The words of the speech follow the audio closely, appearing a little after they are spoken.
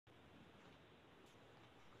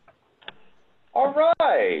All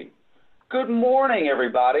right. Good morning,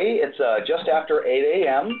 everybody. It's just after 8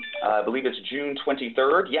 a.m. I believe it's June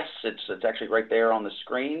 23rd. Yes, it's actually right there on the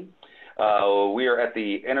screen. We are at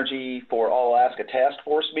the Energy for All Alaska Task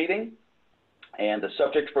Force meeting, and the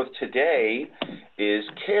subject for today is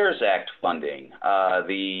CARES Act funding.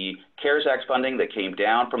 The CARES Act funding that came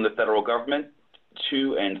down from the federal government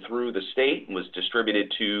to and through the state was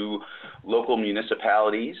distributed to local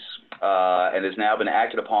municipalities and has now been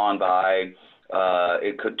acted upon by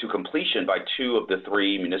to completion by 2 of the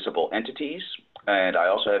 3 municipal entities. And I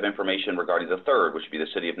also have information regarding the third, which would be the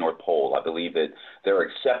city of North Pole. I believe that their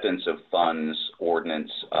acceptance of funds ordinance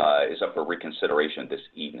is up for reconsideration this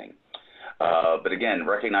evening. But again,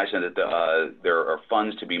 recognizing that there are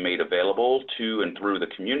funds to be made available to and through the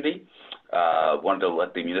community, wanted to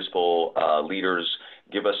let the municipal leaders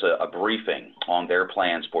give us a briefing on their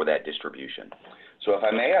plans for that distribution. So if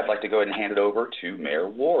I may, I'd like to go ahead and hand it over to Mayor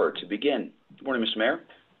Ward to begin. Good morning, Mr. Mayor.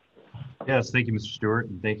 Yes, thank you, Mr. Stewart,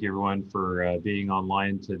 and thank you everyone for being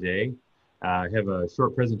online today. I have a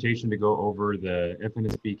short presentation to go over the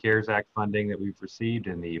FNSB CARES Act funding that we've received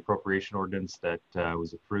and the appropriation ordinance that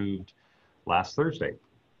was approved last Thursday.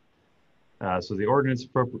 So the ordinance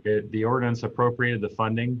appropriated the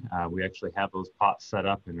funding. We actually have those pots set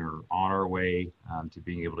up and are on our way to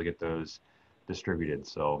being able to get those distributed.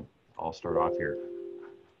 So I'll start off here.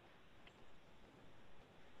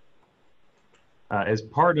 As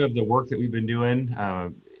part of the work that we've been doing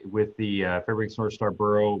with the Fairbanks North Star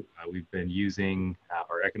Borough, we've been using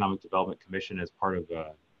our Economic Development Commission as part of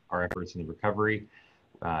our efforts in the recovery.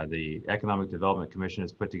 The Economic Development Commission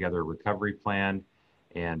has put together a recovery plan,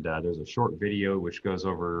 and there's a short video which goes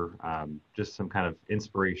over just some kind of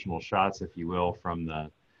inspirational shots, if you will, from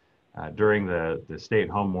during the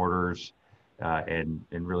stay-at-home orders, and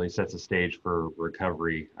really sets the stage for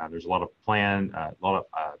recovery. There's a lot of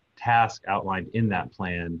tasks outlined in that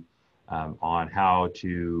plan on how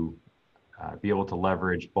to be able to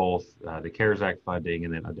leverage both the CARES Act funding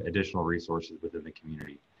and then additional resources within the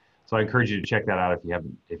community. So I encourage you to check that out if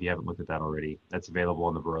you haven't looked at that already. That's available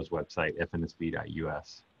on the borough's website,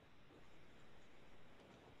 fnsb.us.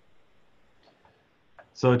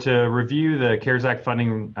 So to review the CARES Act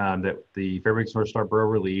funding that the Fairbanks North Star Borough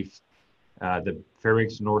relief, the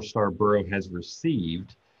Fairbanks North Star Borough has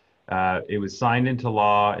received. It was signed into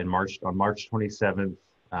law on March 27th.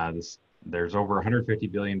 There's over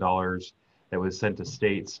 $150 billion that was sent to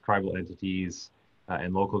states, tribal entities,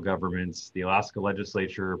 and local governments. The Alaska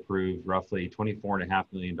legislature approved roughly $24.5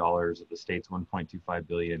 million of the state's $1.25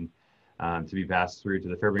 billion to be passed through to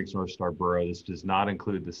the Fairbanks North Star Borough. This does not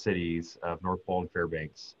include the cities of North Pole and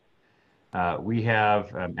Fairbanks. We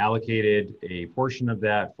have allocated a portion of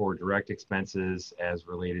that for direct expenses as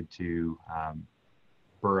related to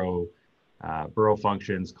borough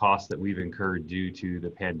functions, costs that we've incurred due to the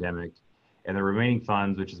pandemic. And the remaining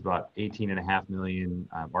funds, which is about $18.5 million,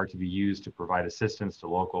 are to be used to provide assistance to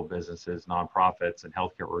local businesses, nonprofits, and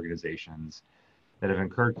healthcare organizations that have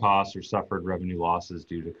incurred costs or suffered revenue losses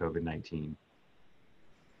due to COVID-19.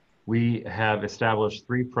 We have established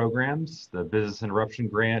 3 programs: the Business Interruption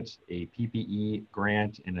Grant, a PPE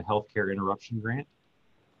grant, and a Healthcare Interruption Grant.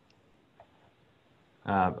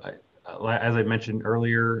 As I mentioned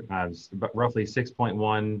earlier, roughly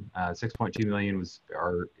 6.2 million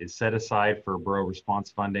is set aside for borough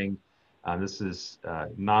response funding. This is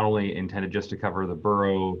not only intended just to cover the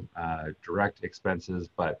borough direct expenses,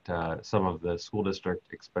 but some of the school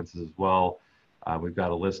district expenses as well. We've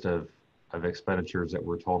got a list of expenditures that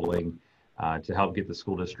we're totaling to help get the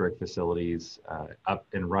school district facilities up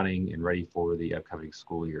and running and ready for the upcoming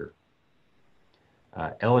school year.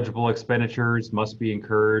 Eligible expenditures must be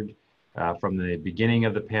incurred from the beginning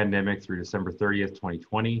of the pandemic through December 30th,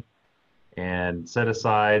 2020. And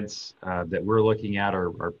set-asides that we're looking at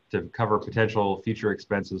are to cover potential future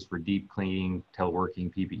expenses for deep cleaning,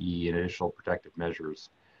 teleworking, PPE, and additional protective measures.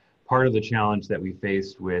 Part of the challenge that we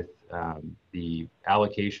faced with the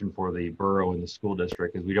allocation for the borough and the school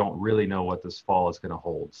district is we don't really know what this fall is going to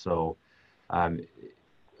hold. So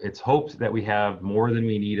it's hoped that we have more than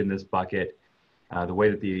we need in this bucket. The way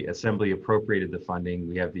that the Assembly appropriated the funding,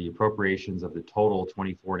 we have the appropriations of the total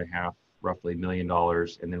 $24.5 roughly $1 million,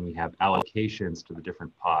 and then we have allocations to the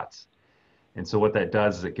different pots. And so what that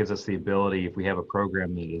does is it gives us the ability, if we have a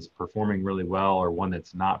program that is performing really well or one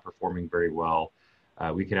that's not performing very well,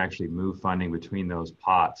 we can actually move funding between those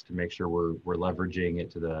pots to make sure we're leveraging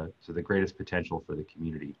it to the greatest potential for the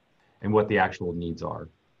community and what the actual needs are.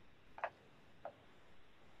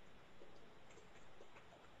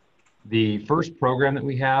 The first program that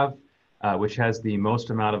we have, which has the most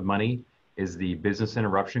amount of money, is the Business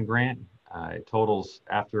Interruption Grant. It totals,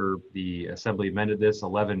 after the Assembly amended this,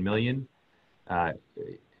 11 million.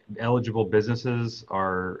 Eligible businesses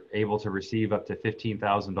are able to receive up to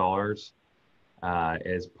 $15,000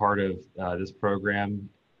 as part of this program.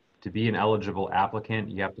 To be an eligible applicant,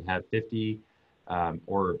 you have to have 50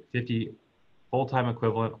 or 50 full-time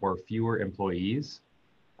equivalent or fewer employees,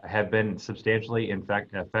 have been substantially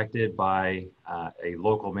affected by a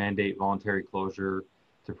local mandate voluntary closure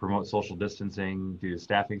to promote social distancing due to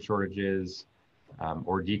staffing shortages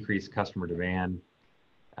or decreased customer demand,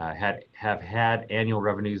 have had annual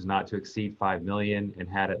revenues not to exceed 5 million and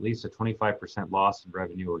had at least a 25% loss in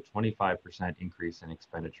revenue or 25% increase in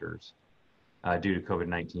expenditures due to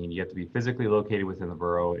COVID-19. You have to be physically located within the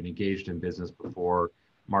borough and engaged in business before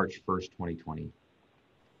March 1st, 2020,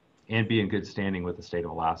 and be in good standing with the State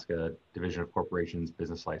of Alaska Division of Corporations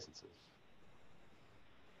business licenses.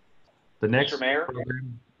 The next Mr. Mayor?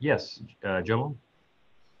 program, yes, Joe?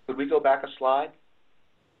 Could we go back a slide?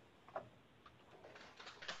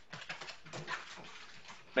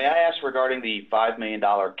 May I ask regarding the $5 million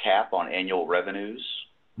cap on annual revenues?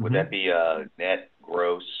 Would that be a net,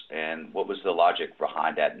 gross, and what was the logic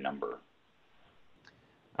behind that number?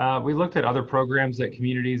 We looked at other programs that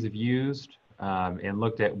communities have used and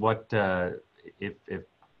looked at what, if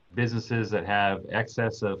businesses that have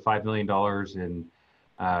excess of $5 million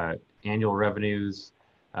in annual revenues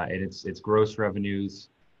and its gross revenues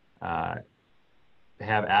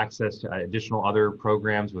have access to additional other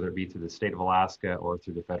programs, whether it be through the State of Alaska or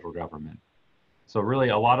through the federal government. So really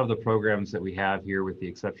a lot of the programs that we have here, with the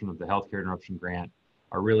exception of the healthcare interruption grant,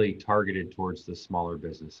 are really targeted towards the smaller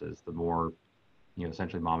businesses, the more,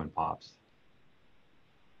 essentially mom and pops.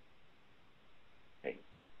 Okay.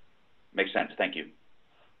 Makes sense. Thank you.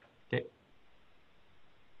 Okay.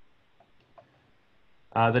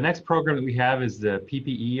 The next program that we have is the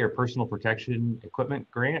PPE, or Personal Protection Equipment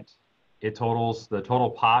Grant. The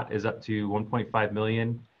total pot is up to 1.5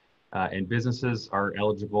 million, and businesses are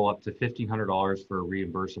eligible up to $1,500 for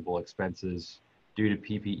reimbursable expenses due to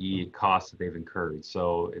PPE costs that they've incurred.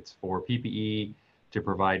 So it's for PPE to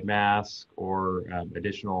provide masks or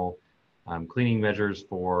additional cleaning measures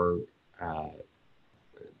for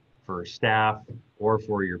staff or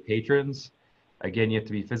for your patrons. Again, you have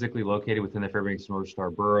to be physically located within the Fairbanks North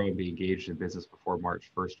Star Borough and be engaged in business before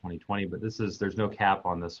March 1st, 2020. But there's no cap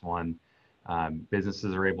on this one.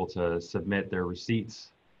 Businesses are able to submit their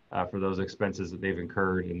receipts for those expenses that they've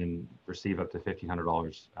incurred and then receive up to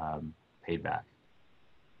 $1,500 paid back.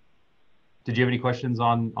 Did you have any questions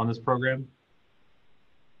on this program?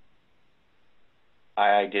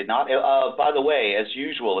 I did not. By the way, as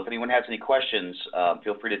usual, if anyone has any questions,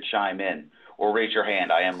 feel free to chime in or raise your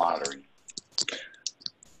hand. I am monitoring.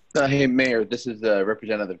 Hey, Mayor, this is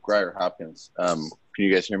Representative Grier Hopkins. Can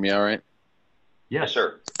you guys hear me all right? Yes,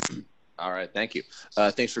 sir. All right, thank you.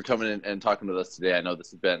 Thanks for coming in and talking with us today. I know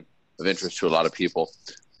this has been of interest to a lot of people.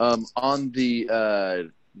 On the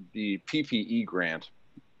PPE grant,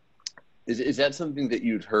 is that something that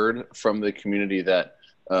you'd heard from the community that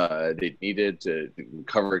they needed to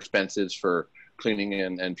cover expenses for cleaning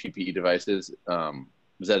and PPE devices?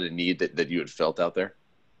 Was that a need that you had felt out there?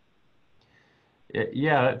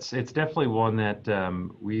 Yeah, it's definitely one that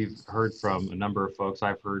we've heard from a number of folks.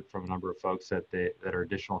 I've heard from a number of folks that are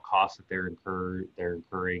additional costs that they're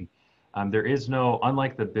incurring. There is no,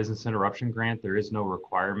 unlike the business interruption grant, there is no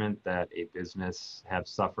requirement that a business have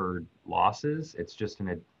suffered losses. It's just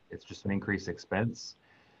an increased expense.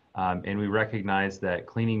 And we recognize that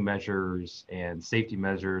cleaning measures and safety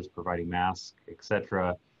measures, providing masks,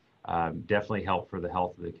 etc., definitely help for the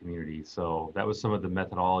health of the community. So that was some of the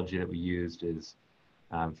methodology that we used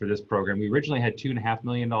for this program. We originally had $2.5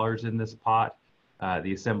 million in this pot.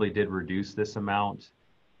 The Assembly did reduce this amount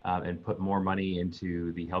and put more money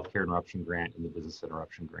into the healthcare interruption grant and the business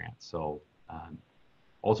interruption grant. So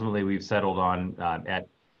ultimately we've settled on at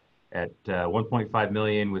 1.5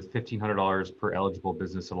 million with $1,500 per eligible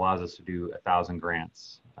business. It allows us to do 1,000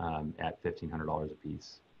 grants at $1,500 a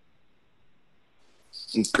piece.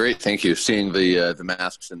 Great, thank you. Seeing the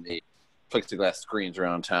masks and the plexiglass screens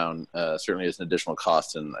around town certainly is an additional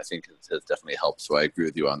cost, and I think it has definitely helped. So I agree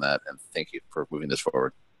with you on that, and thank you for moving this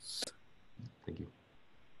forward. Thank you.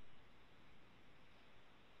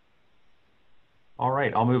 All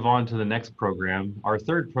right, I'll move on to the next program. Our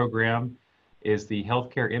third program is the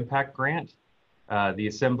Healthcare Impact Grant. The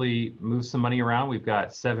Assembly moved some money around. We've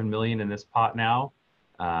got 7 million in this pot now.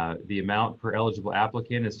 The amount per eligible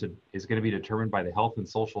applicant is going to be determined by the Health and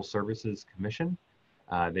Social Services Commission.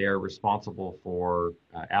 They are responsible for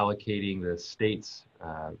allocating the state's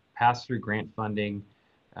pass-through grant funding.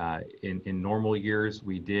 In normal years,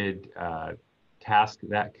 we did task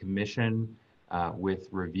that commission with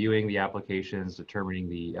reviewing the applications, determining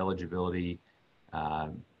the eligibility,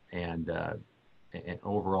 and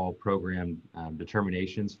overall program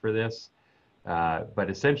determinations for this. But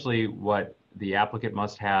essentially what the applicant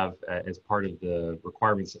must have as part of the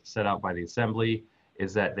requirements set out by the Assembly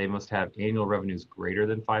is that they must have annual revenues greater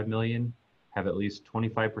than 5 million, have at least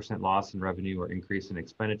 25% loss in revenue or increase in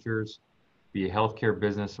expenditures, be a healthcare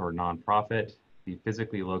business or nonprofit, be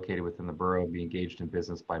physically located within the borough, and be engaged in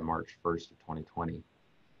business by March 1st of 2020.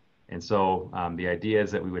 And so the idea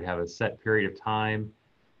is that we would have a set period of time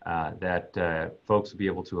that folks would be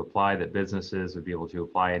able to apply, that businesses would be able to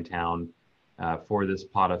apply in town for this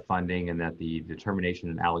pot of funding, and that the determination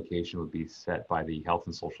and allocation would be set by the Health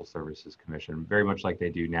and Social Services Commission, very much like they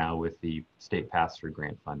do now with the state pass-through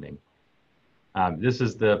grant funding. This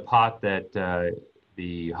is the pot that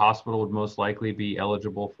the hospital would most likely be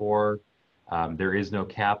eligible for. There is no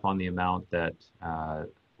cap on the amount that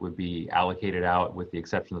would be allocated out, with the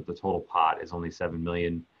exception that the total pot is only 7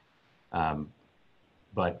 million.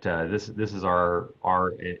 But this is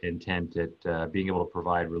our intent at being able to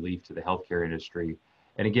provide relief to the healthcare industry.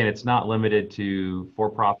 And again, it's not limited to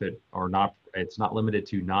for-profit or not. It's not limited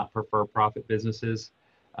to not-for-profit businesses,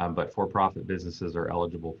 but for-profit businesses are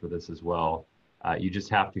eligible for this as well. You just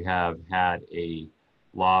have to have had a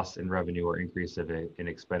loss in revenue or increase in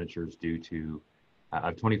expenditures due to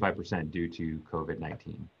 25% due to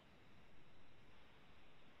COVID-19.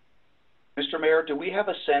 Mr. Mayor, do we have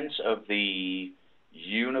a sense of the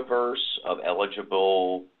universe of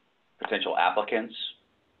eligible potential applicants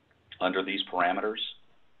under these parameters?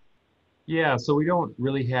 Yeah, so we don't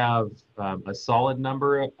really have a solid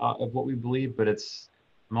number of what we believe, but it's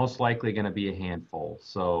most likely going to be a handful.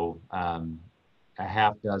 So a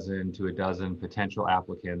half dozen to a dozen potential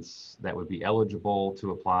applicants that would be eligible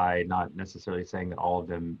to apply, not necessarily saying that all of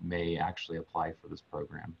them may actually apply for this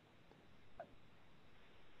program.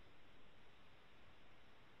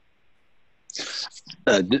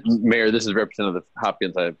 Mayor, this is Representative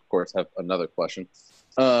Hopkins. I, of course, have another question.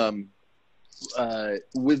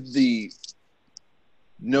 With the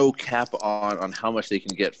no cap on how much they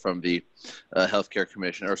can get from the Healthcare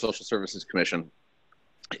Commission or Social Services Commission,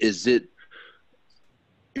 is it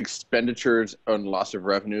expenditures on loss of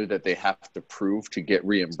revenue that they have to prove to get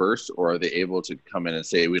reimbursed, or are they able to come in and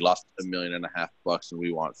say, we lost $1.5 million and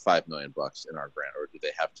we want $5 million in our grant? Or do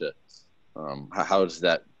they have to, how does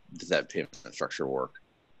that payment structure work?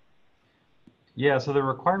 Yeah, so the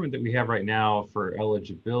requirement that we have right now for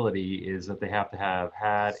eligibility is that they have to have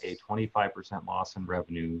had a 25% loss in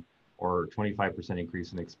revenue or 25%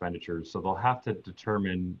 increase in expenditures. So they'll have to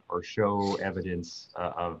determine or show evidence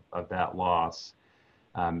of that loss.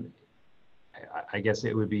 I guess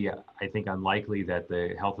it would be, I think, unlikely that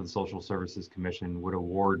the Health and Social Services Commission would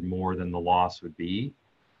award more than the loss would be.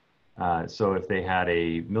 So if they had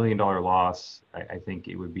a $1 million loss, I think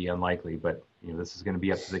it would be unlikely, but this is going to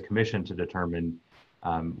be up to the commission to determine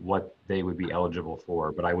what they would be eligible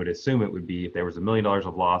for. But I would assume it would be, if there was $1 million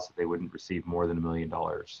of loss, that they wouldn't receive more than $1 million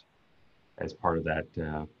as part of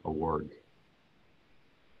that award.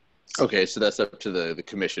 Okay, so that's up to the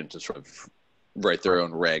commission to sort of write their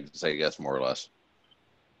own regs, I guess, more or less.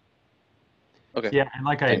 Okay. Yeah, and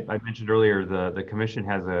like I mentioned earlier, the commission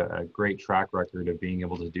has a great track record of being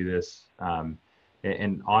able to do this.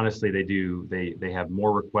 And honestly, they have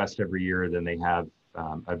more requests every year than they have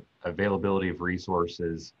availability of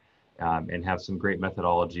resources, and have some great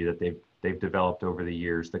methodology that they've developed over the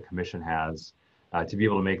years. The commission has to be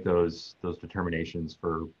able to make those determinations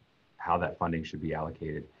for how that funding should be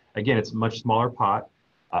allocated. Again, it's a much smaller pot,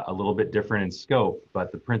 a little bit different in scope,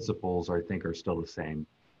 but the principles, I think, are still the same.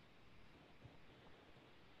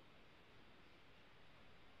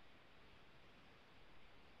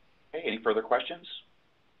 Okay, any further questions?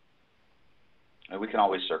 We can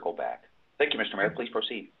always circle back. Thank you, Mr. Mayor. Please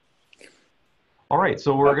proceed. All right,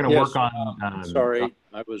 so we're going to work on... sorry,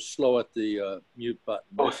 I was slow at the mute button.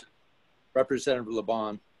 Oh. Representative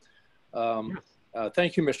LeBon.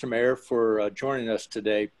 Thank you, Mr. Mayor, for joining us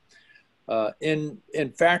today. In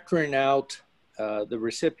factoring out the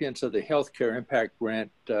recipients of the Healthcare Impact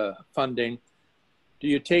Grant funding, do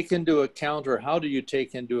you take into account, or how do you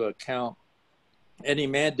take into account any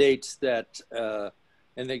mandates that,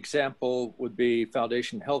 an example would be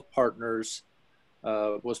Foundation Health Partners,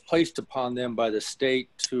 was placed upon them by the state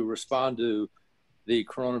to respond to the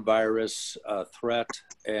coronavirus threat?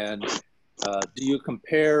 And do you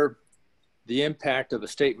compare the impact of a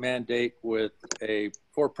state mandate with a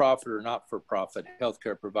for-profit or not-for-profit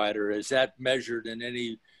healthcare provider? Is that measured in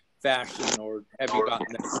any fashion, or have you gotten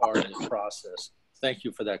that far in the process? Thank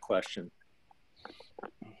you for that question.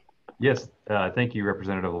 Yes, thank you,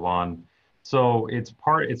 Representative Levon. So it's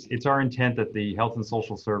our intent that the Health and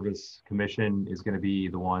Social Service Commission is going to be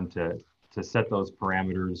the one to set those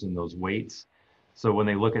parameters and those weights. So when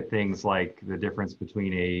they look at things like the difference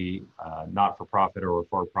between a not-for-profit or a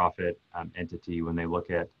for-profit entity, when they look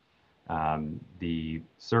at the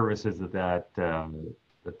services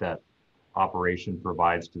that operation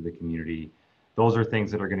provides to the community, those are things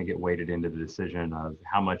that are going to get weighted into the decision of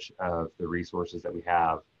how much of the resources that we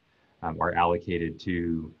have are allocated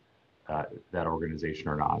to that organization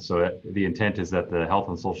or not. So the intent is that the Health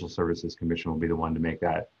and Social Services Commission will be the one to make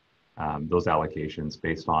that those allocations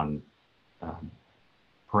based on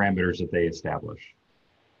parameters that they establish.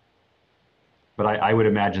 But I would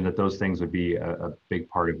imagine that those things would be a big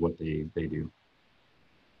part of what they do.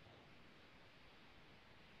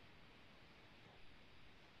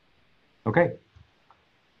 Okay.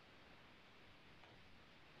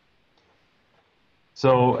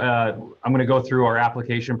 So I'm going to go through our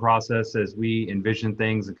application process as we envision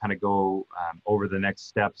things and kind of go over the next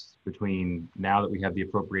steps between now that we have the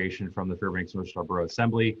appropriation from the Fairbanks North Star Borough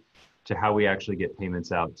Assembly to how we actually get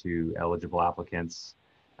payments out to eligible applicants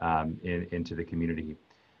into the community.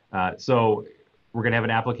 So we're going to have an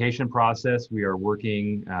application process. We are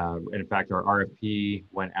working, and in fact, our RFP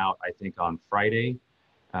went out, I think, on Friday.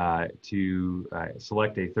 To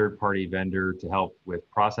select a third-party vendor to help with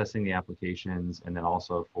processing the applications, and then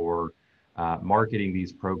also for marketing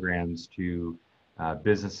these programs to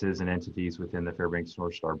businesses and entities within the Fairbanks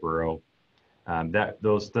North Star Borough. That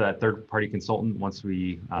third-party consultant, once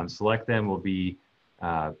we select them, will be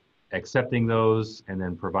accepting those and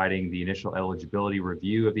then providing the initial eligibility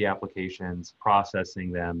review of the applications,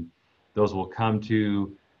 processing them. Those will come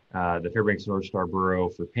to the Fairbanks North Star Borough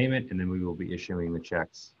for payment, and then we will be issuing the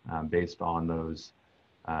checks based on those,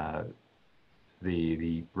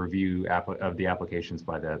 the review of the applications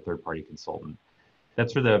by the third-party consultant.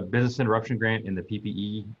 That's for the business interruption grant and the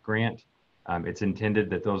PPE grant. It's intended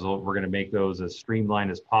that we're going to make those as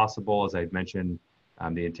streamlined as possible. As I've mentioned,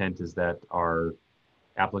 the intent is that our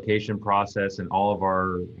application process and all of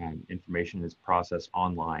our information is processed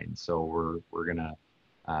online. So we're going to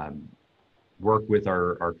work with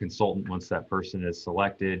our consultant once that person is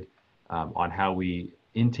selected on how we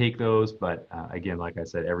intake those. But again, like I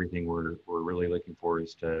said, everything we're really looking for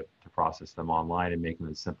is to process them online and make them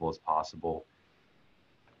as simple as possible.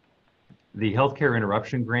 The healthcare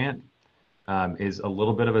interruption grant is a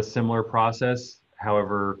little bit of a similar process.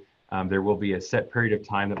 However, there will be a set period of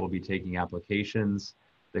time that we'll be taking applications.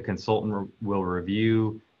 The consultant will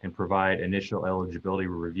review and provide initial eligibility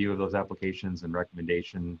review of those applications and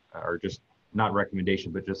recommendation, or just not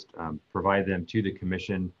recommendation, but just provide them to the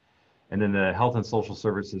commission. And then the Health and Social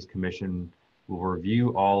Services Commission will review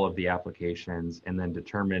all of the applications and then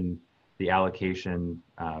determine the allocation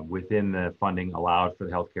within the funding allowed for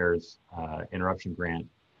the healthcare's interruption grant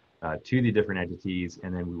to the different entities,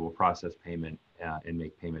 and then we will process payment and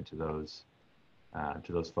make payment to those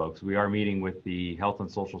folks. We are meeting with the Health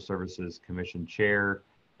and Social Services Commission chair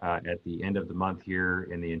at the end of the month here,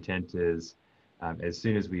 and the intent is as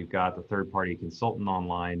soon as we've got the third-party consultant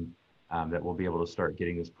online, that we'll be able to start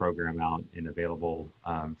getting this program out and available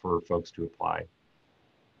for folks to apply.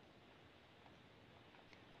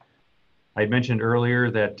 I mentioned earlier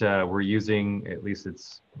that we're using, at least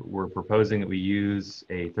we're proposing that we use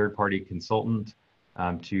a third-party consultant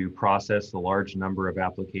to process the large number of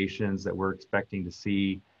applications that we're expecting to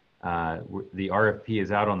see. The RFP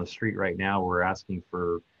is out on the street right now. We're asking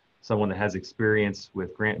for someone that has experience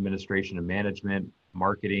with grant administration and management,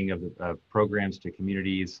 marketing of programs to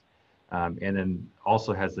communities, and then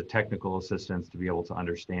also has the technical assistance to be able to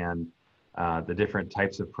understand the different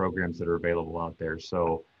types of programs that are available out there.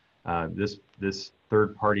 So this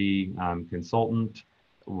third-party consultant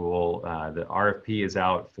the RFP is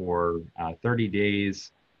out for 30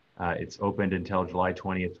 days. It's opened until July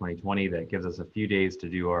 20th, 2020. That gives us a few days to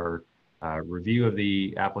do our review of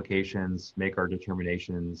the applications, make our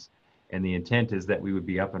determinations, and the intent is that we would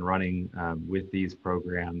be up and running with these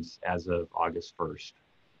programs as of August 1st.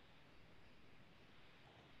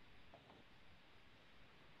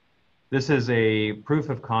 This is a proof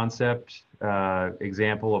of concept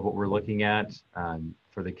example of what we're looking at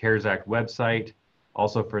for the CARES Act website,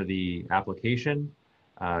 also for the application.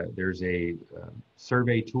 There's a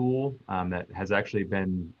survey tool that has actually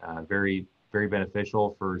been very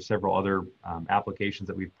beneficial for several other applications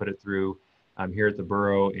that we've put it through here at the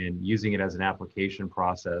borough, and using it as an application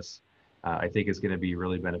process I think is going to be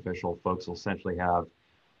really beneficial. Folks will essentially have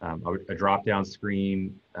a drop-down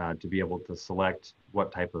screen to be able to select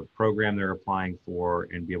what type of program they're applying for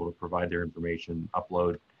and be able to provide their information,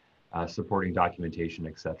 upload supporting documentation,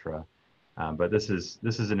 etc. But this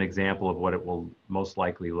is an example of what it will most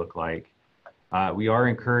likely look like. We are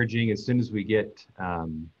encouraging, as soon as we get,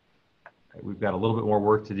 we've got a little bit more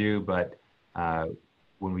work to do, but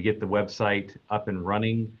when we get the website up and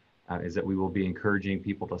running, is that we will be encouraging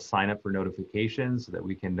people to sign up for notifications so that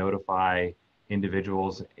we can notify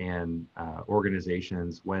individuals and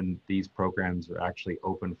organizations when these programs are actually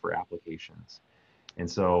open for applications. And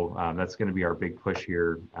so that's going to be our big push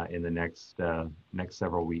here in the next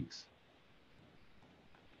several weeks.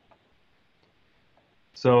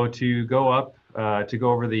 So to go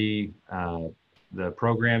over the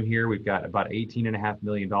program here, we've got about $18.5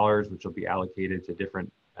 million, which will be allocated to different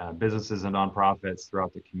businesses and nonprofits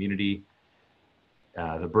throughout the community.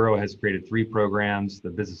 The borough has created 3 programs: the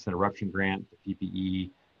Business Interruption Grant, the PPE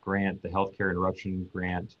Grant, the Healthcare Interruption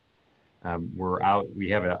Grant. We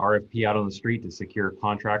have an RFP out on the street to secure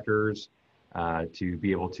contractors to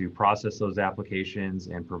be able to process those applications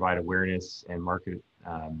and provide awareness and market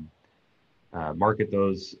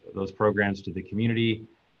those programs to the community.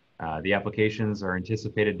 The applications are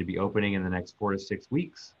anticipated to be opening in the next 4 to 6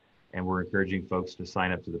 weeks, and we're encouraging folks to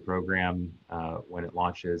sign up to the program when it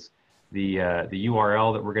launches. The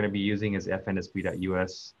URL that we're going to be using is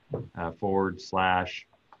fnsb.us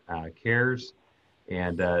 /cares,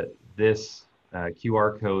 and this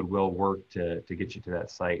QR code will work to get you to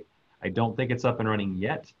that site. I don't think it's up and running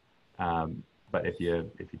yet, but if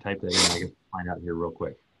you type that in, I can find out here real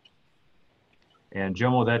quick. And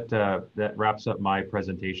Jomo, that wraps up my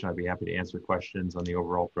presentation. I'd be happy to answer questions on the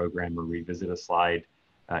overall program or revisit a slide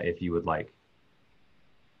if you would like.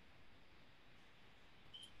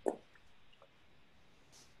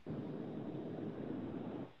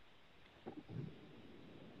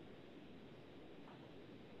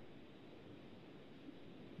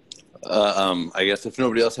 I guess if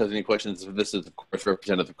nobody else has any questions, this is of course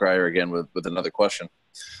Representative Grier again with another question.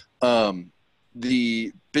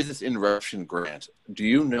 The Business Interruption Grant, do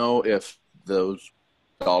you know if those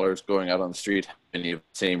dollars going out on the street have any of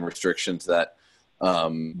the same restrictions that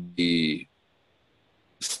the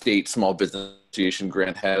state small business association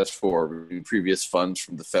grant has for previous funds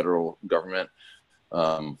from the federal government?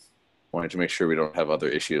 Wanting to make sure we don't have other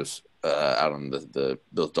issues out on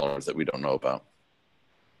those dollars that we don't know about.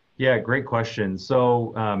 Yeah, great question.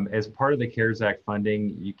 So as part of the CARES Act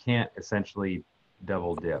funding, you can't essentially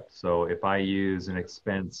double dip. So if I use an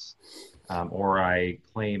expense or I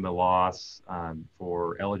claim a loss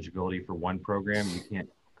for eligibility for one program, you can't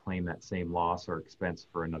claim that same loss or expense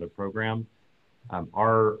for another program.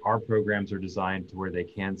 Our programs are designed to where they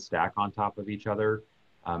can stack on top of each other,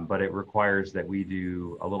 but it requires that we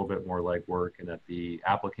do a little bit more legwork and that the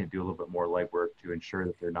applicant do a little bit more legwork to ensure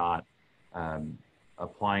that they're not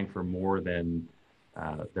applying for more than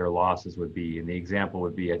their losses would be. And the example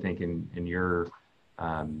would be, I think in your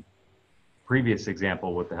previous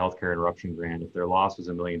example with the Healthcare Interruption Grant, if their loss was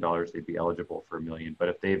 $1 million, they'd be eligible for $1 million. But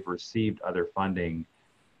if they've received other funding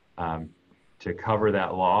to cover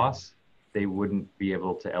that loss, they wouldn't be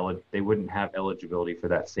able to, they wouldn't have eligibility for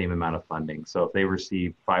that same amount of funding. So if they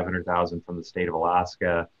received $500,000 from the state of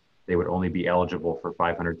Alaska, they would only be eligible for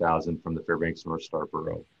 $500,000 from the Fairbanks North Star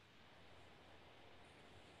Borough.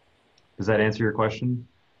 Does that answer your question?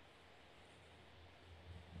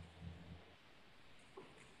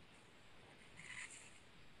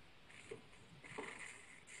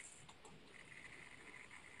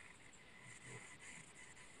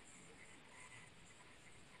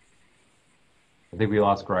 I think we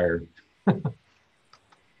lost Grier.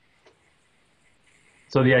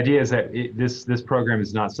 So the idea is that this program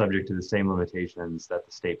is not subject to the same limitations that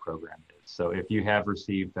the state program is. So if you have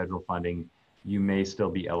received federal funding, you may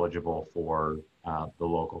still be eligible for the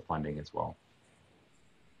local funding as well.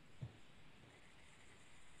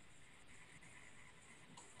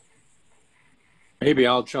 Maybe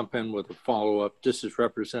I'll jump in with a follow-up. This is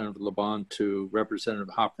Representative LeBon to Representative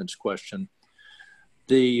Hopkins' question.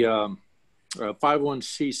 The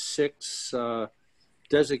 501c6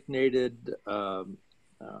 designated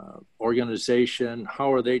organization,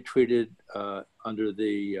 how are they treated under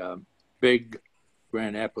the big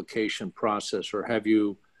grant application process, or have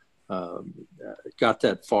you got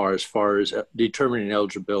that far as determining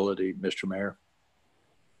eligibility, Mr. Mayor?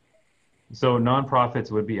 So nonprofits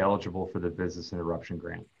would be eligible for the Business Interruption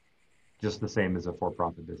Grant, just the same as a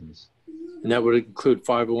for-profit business. And that would include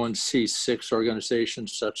 501c6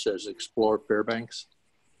 organizations such as Explore Fairbanks?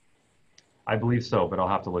 I believe so, but I'll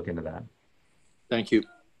have to look into that. Thank you.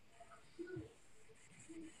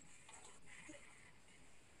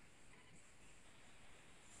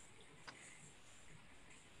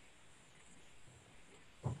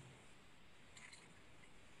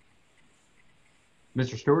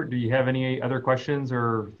 Mr. Stewart, do you have any other questions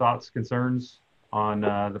or thoughts, concerns on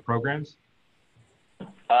the programs?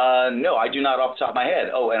 No, I do not off the top of my head.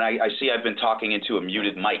 Oh, and I see I've been talking into a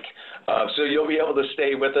muted mic. So you'll be able to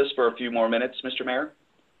stay with us for a few more minutes, Mr. Mayor?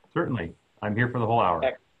 Certainly. I'm here for the whole hour.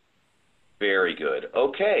 Very good.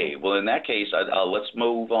 Okay. Well, in that case, let's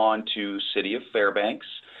move on to City of Fairbanks.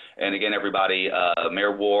 And again, everybody,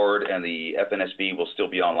 Mayor Ward and the FNSB will still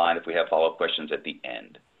be online if we have follow-up questions at the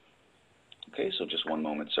end. Okay, so just one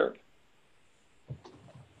moment, sir.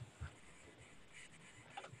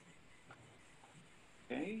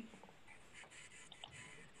 Okay.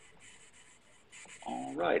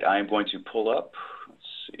 All right, I'm going to pull up, let's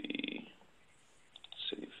see,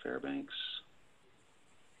 City of Fairbanks.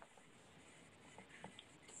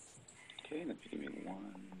 Okay, if you give me 1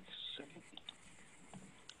 second.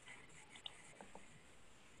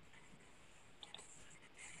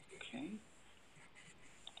 Okay.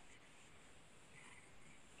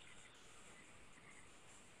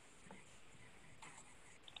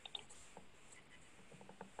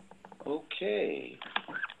 Okay.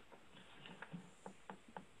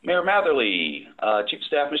 Mayor Matherly, Chief of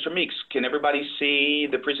Staff, Mr. Meeks, can everybody see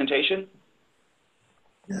the presentation?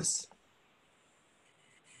 Yes.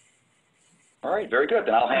 All right, very good.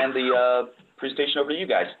 Then I'll hand the presentation over to you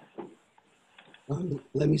guys.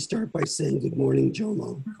 Let me start by saying good morning,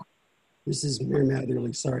 Jomo. This is Mayor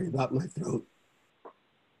Matherly. Sorry about my throat.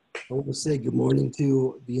 I want to say good morning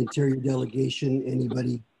to the Interior Delegation,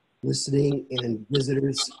 anybody listening, and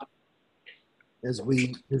visitors as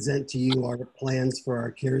we present to you our plans for our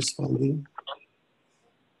CARES funding.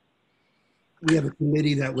 We have a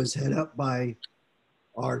committee that was head up by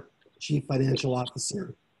our Chief Financial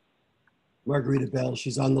Officer, Margarita Bell.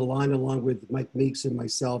 She's on the line along with Mike Meeks and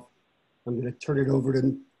myself. I'm going to turn it over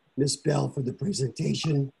to Ms. Bell for the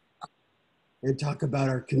presentation and talk about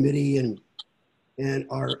our committee and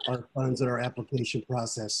our funds and our application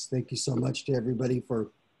process. Thank you so much to everybody for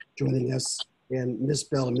joining us, and Ms.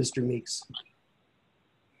 Bell and Mr. Meeks.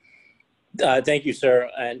 Thank you, sir.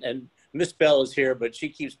 And Miss Bell is here, but she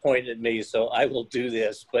keeps pointing at me, so I will do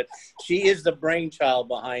this. But she is the brainchild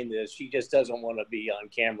behind this. She just doesn't want to be on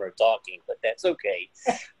camera talking, but that's okay.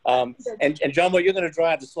 And Jomo, you're going to draw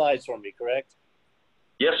out the slides for me, correct?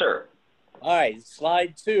 Yes, sir. All right,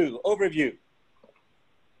 slide 2, overview.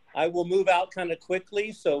 I will move out kind of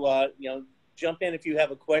quickly, so jump in if you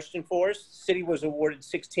have a question for us. The city was awarded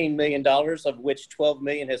 $16 million, of which $12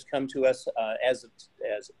 million has come to us as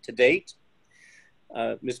to date.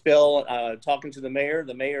 Ms. Bell, talking to the mayor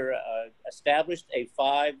established a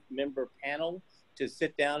 5-member panel to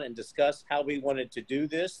sit down and discuss how we wanted to do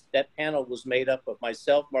this. That panel was made up of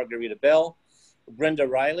myself, Margarita Bell, Brenda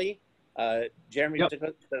Riley, Jeremy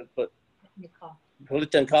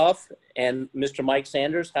Politenkoff, and Mr. Mike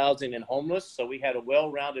Sanders, Housing and Homeless. So we had a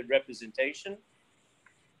well-rounded representation.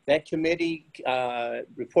 That committee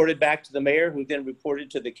reported back to the mayor, who then reported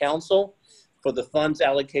to the council for the funds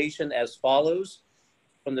allocation as follows.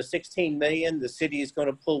 From the $16 million, the city is going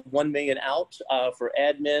to pull $1 million out for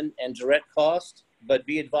admin and direct cost, but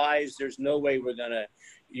be advised there's no way we're going to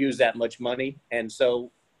use that much money. And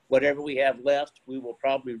so whatever we have left, we will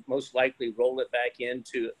probably most likely roll it back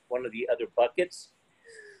into one of the other buckets.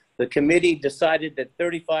 The committee decided that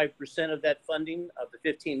 35% of that funding of the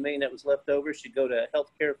 $15 million that was left over should go to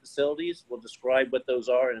healthcare facilities. We'll describe what those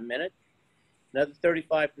are in a minute. Another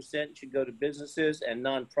 35% should go to businesses and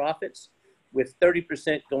nonprofits, with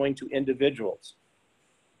 30% going to individuals.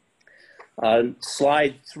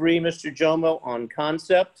 Slide 3, Mr. Jomo, on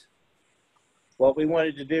concept. What we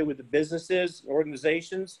wanted to do with the businesses,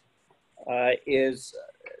 organizations, is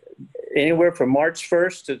anywhere from March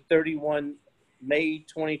 1st to 31 May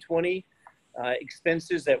 2020,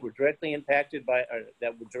 expenses that were directly impacted by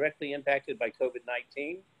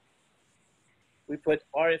COVID-19. We put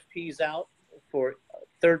RFPs out for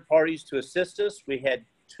third parties to assist us. We had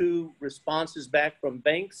 2 responses back from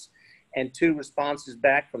banks and 2 responses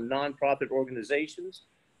back from nonprofit organizations.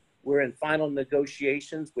 We're in final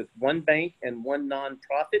negotiations with 1 bank and 1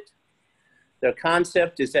 nonprofit. The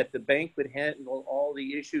concept is that the bank would handle all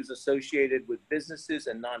the issues associated with businesses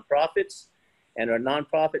and nonprofits, and our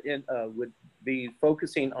nonprofit would be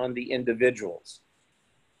focusing on the individuals.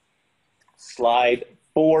 Slide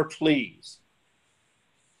 4, please.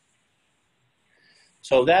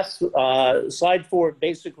 So that's slide 4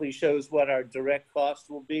 basically shows what our direct cost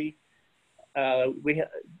will be. We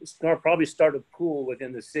probably start a pool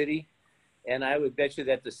within the city, and I would bet you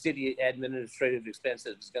that the city administrative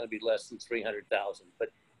expenses is going to be less than $300,000, but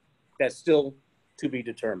that's still to be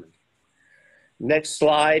determined. Next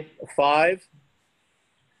slide, 5.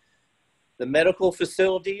 The medical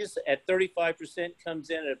facilities at 35% comes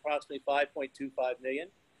in at approximately 5.25 million.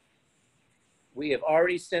 We have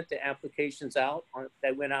already sent the applications out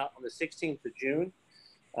that went out on the 16th of June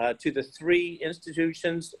to the 3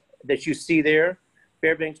 institutions that you see there: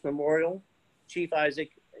 Fairbanks Memorial, Chief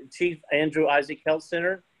Andrew Isaac Health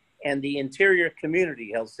Center, and the Interior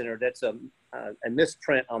Community Health Center. That's a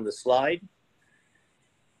misprint on the slide.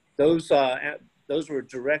 Those were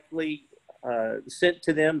directly sent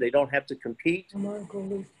to them. They don't have to compete.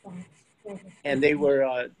 And they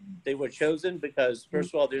were chosen because, first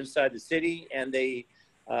of all, they're inside the city, and they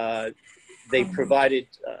provided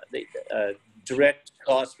direct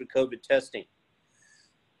costs for COVID testing.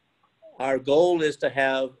 Our goal is to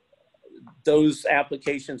have those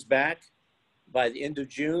applications back by the end of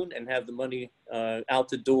June and have the money out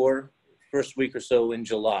the door first week or so in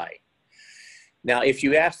July. Now, if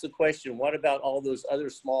you ask the question, what about all those other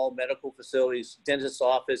small medical facilities, dentist's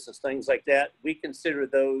office and things like that, we consider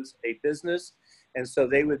those a business. And so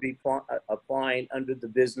they would be applying under the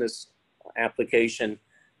business application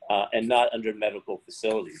and not under medical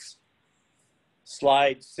facilities.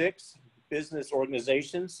 Slide 6, business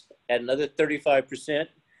organizations at another 35%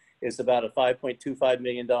 is about a $5.25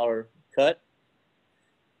 million cut.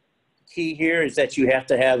 Key here is that you have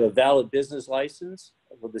to have a valid business license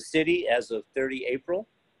with the city as of 30 April.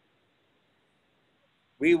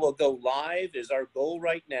 We will go live is our goal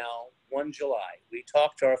right now, 1 July. We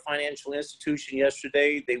talked to our financial institution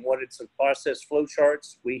yesterday. They wanted some process flow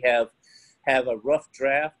charts. We have a rough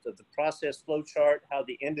draft of the process flow chart, how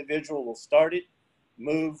the individual will start it,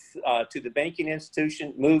 move to the banking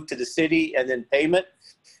institution, move to the city, and then payment.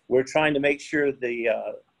 We're trying to make sure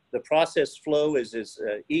the process flow is as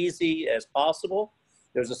easy as possible.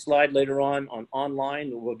 There's a slide later on online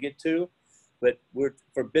that we'll get to, but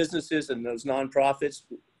for businesses and those nonprofits,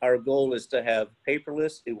 our goal is to have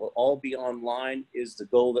paperless. It will all be online is the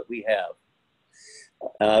goal that we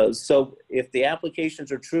have. So if the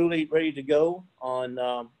applications are truly ready to go on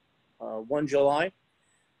 1 July,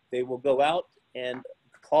 they will go out and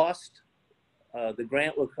cost. The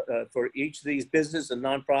grant will, for each of these business and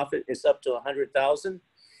nonprofit is up to $100,000.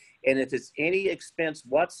 And if it's any expense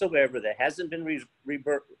whatsoever that hasn't been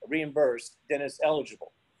reimbursed, then it's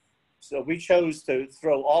eligible. So we chose to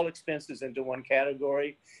throw all expenses into one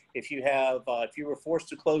category. If you were forced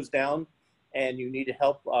to close down and you needed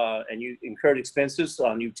help and you incurred expenses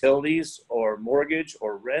on utilities or mortgage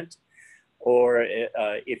or rent, or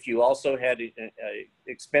if you also had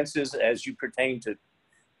expenses as you pertain to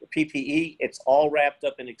PPE, it's all wrapped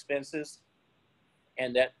up in expenses,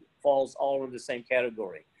 and that falls all in the same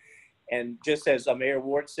category. And just as Mayor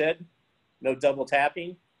Ward said, no double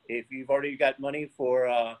tapping. If you've already got money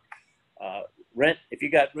for rent, if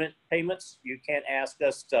you got rent payments, you can't ask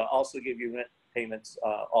us to also give you rent payments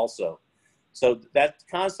also. So that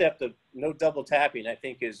concept of no double tapping, I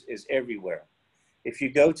think, is everywhere. If you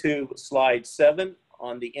go to slide 7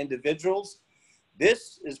 on the individuals,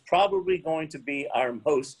 this is probably going to be our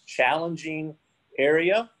most challenging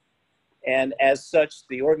area. And as such,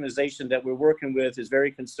 the organization that we're working with is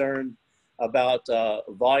very concerned about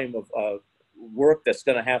volume of work that's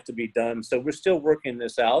going to have to be done. So we're still working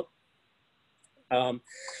this out. But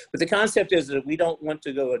the concept is that we don't want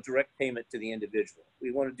to go a direct payment to the individual.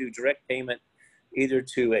 We want to do direct payment either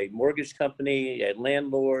to a mortgage company, a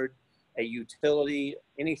landlord, a utility,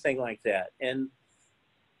 anything like that. And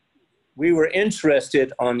we were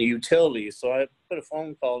interested on the utilities. So I put a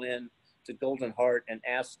phone call in to Golden Heart and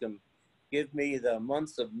asked them, give me the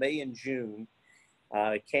months of May and June.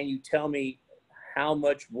 Can you tell me how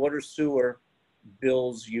much water sewer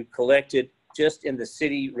bills you collected just in the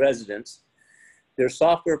city residents? Their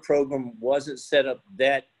software program wasn't set up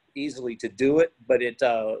that easily to do it, but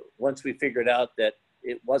once we figured out that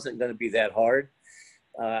it wasn't going to be that hard.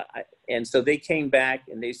 And so they came back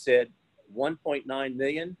and they said 1.9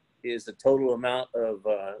 million is the total amount of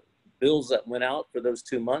bills that went out for those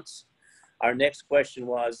 2 months. Our next question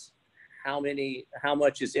was, how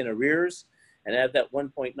much is in arrears? And out of that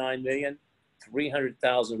 1.9 million,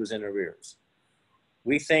 300,000 was in arrears.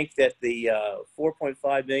 We think that the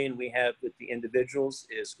 4.5 million we have with the individuals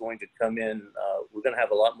is going to come in. We're going to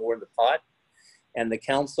have a lot more in the pot. And the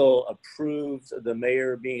council approved the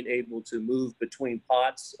mayor being able to move between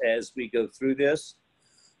pots as we go through this.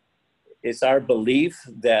 It's our belief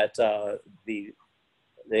that the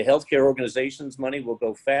healthcare organizations' money will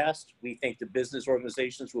go fast. We think the business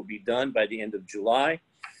organizations will be done by the end of July.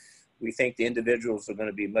 We think the individuals are going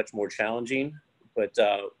to be much more challenging, but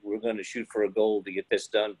we're going to shoot for a goal to get this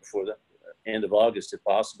done before the end of August if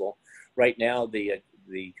possible. Right now, the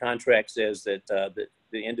contract says that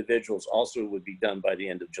the individuals also would be done by the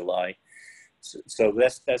end of July. So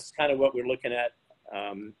that's kind of what we're looking at.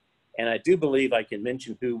 And I do believe I can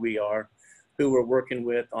mention who we're working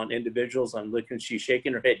with on individuals. I'm looking, she's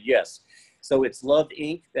shaking her head, yes. So it's Love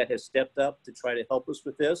Inc. that has stepped up to try to help us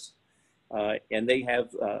with this. And they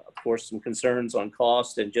have, of course, some concerns on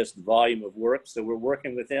cost and just volume of work. So we're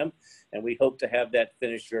working with them, and we hope to have that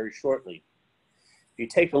finished very shortly. If you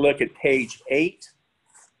take a look at page 8,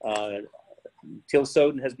 Till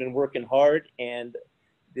Soden has been working hard, and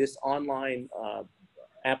this online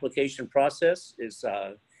application process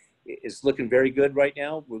is looking very good right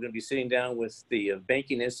now. We're going to be sitting down with the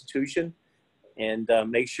banking institution and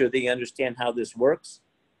make sure they understand how this works.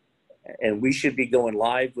 And we should be going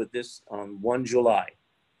live with this on 1 July.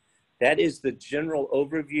 That is the general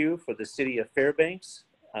overview for the city of Fairbanks.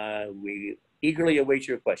 We eagerly await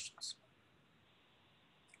your questions.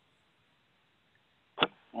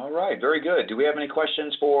 All right, very good. Do we have any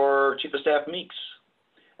questions for Chief of Staff Meeks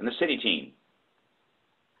and the city team?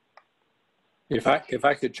 If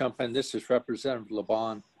I could jump in, this is Representative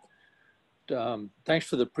LeBon. Thanks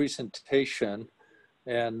for the presentation.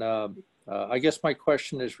 And I guess my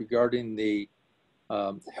question is regarding the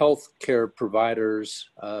healthcare providers.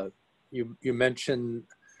 You mentioned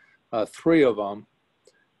 3 of them.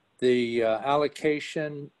 The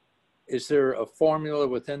allocation, is there a formula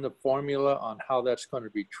within the formula on how that's going to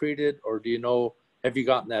be treated, or do you know, have you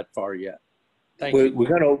gotten that far yet? Thank you. We're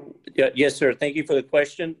going to, yes, sir. Thank you for the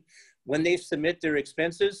question. When they submit their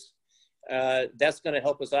expenses, that's going to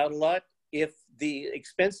help us out a lot. If the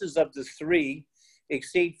expenses of the 3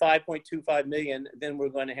 exceed 5.25 million, then we're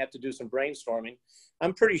going to have to do some brainstorming.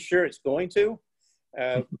 I'm pretty sure it's going to,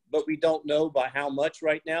 but we don't know by how much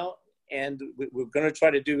right now. And we're going to try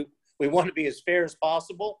to do, we want to be as fair as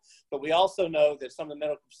possible, but we also know that some of the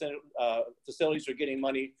medical facilities are getting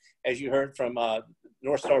money, as you heard from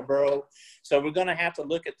North Star Borough. So we're going to have to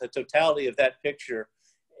look at the totality of that picture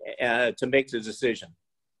to make the decision.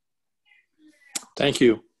 Thank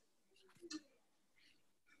you.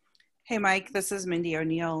 Hey, Mike, this is Mindy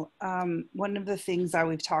O'Neill. One of the things that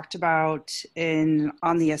we've talked about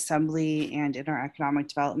on the Assembly and in our Economic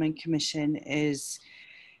Development Commission is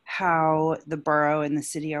how the borough and the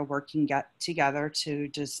city are working together to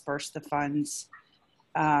disperse the funds.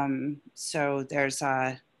 So there's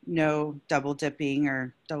no double dipping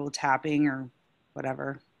or double tapping or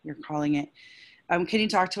whatever you're calling it. Can you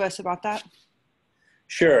talk to us about that?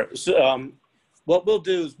 Sure. So, what we'll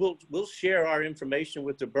do is we'll share our information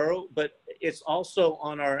with the borough, but it's also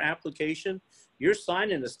on our application. You're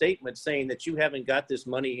signing a statement saying that you haven't got this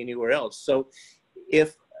money anywhere else. So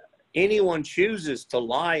if anyone chooses to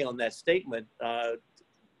lie on that statement,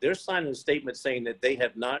 they're signing a statement saying that they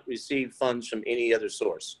have not received funds from any other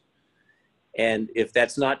source. And if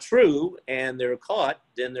that's not true and they're caught,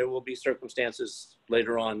 then there will be circumstances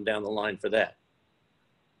later on down the line for that.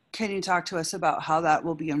 Can you talk to us about how that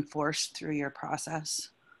will be enforced through your process?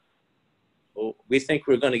 Well, we think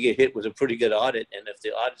we're going to get hit with a pretty good audit. And if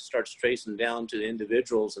the audit starts tracing down to the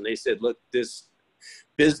individuals and they said, look, this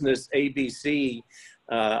business ABC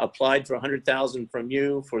applied for $100,000 from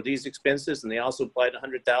you for these expenses, and they also applied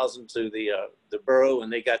 $100,000 to the borough,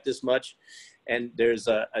 and they got this much, and there's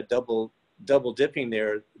a double dipping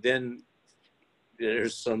there, then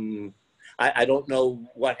there's some, I don't know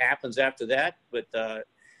what happens after that, but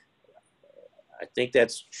I think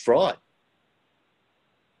that's fraud.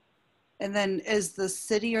 And then is the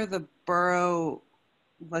city or the borough,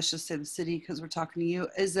 let's just say the city because we're talking to you,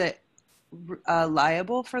 is it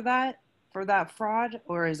liable for that fraud,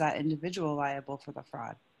 or is that individual liable for the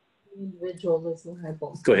fraud? Individual is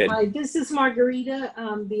liable. Go ahead. Hi, this is Margarita.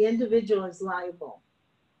 The individual is liable.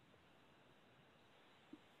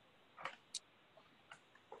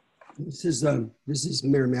 This is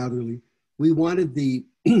Mayor Matherly. We wanted the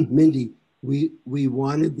Mindy. We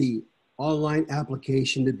wanted the online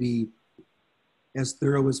application to be as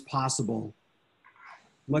thorough as possible,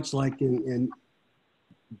 much like in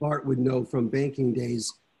Bart would know from banking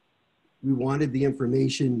days. We wanted the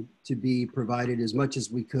information to be provided as much as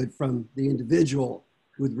we could from the individual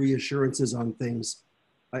with reassurances on things.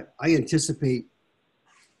 I anticipate,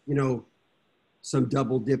 some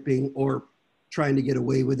double dipping or trying to get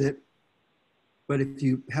away with it. But if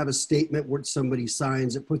you have a statement where somebody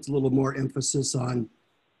signs, it puts a little more emphasis on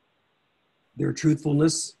their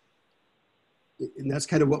truthfulness. And that's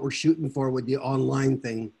kind of what we're shooting for with the online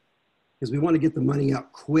thing, because we want to get the money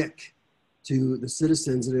out quick to the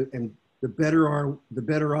citizens, and the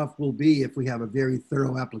better off we'll be if we have a very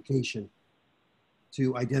thorough application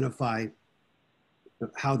to identify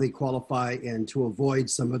how they qualify and to avoid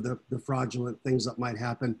some of the fraudulent things that might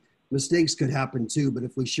happen. Mistakes could happen too, but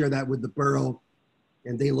if we share that with the borough,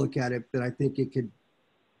 and they look at it, then I think it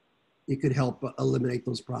could help eliminate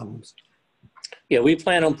those problems. Yeah, we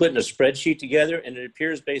plan on putting a spreadsheet together, and it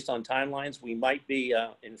appears based on timelines, we might be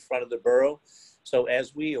in front of the borough. So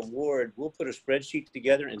as we award, we'll put a spreadsheet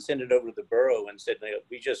together and send it over to the borough and said,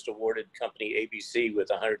 we just awarded company ABC with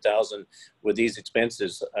 $100,000 with these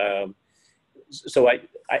expenses. So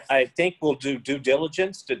I think we'll do due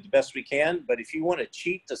diligence to the best we can, but if you want to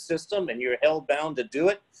cheat the system and you're held bound to do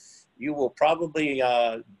it, you will probably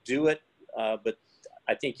do it, but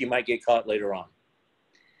I think you might get caught later on.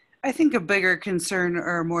 I think a bigger concern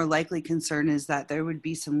or a more likely concern is that there would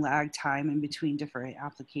be some lag time in between different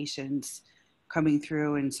applications coming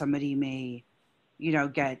through, and somebody may,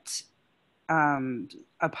 get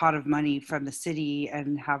a pot of money from the city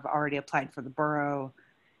and have already applied for the borough.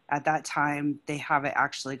 At that time, they haven't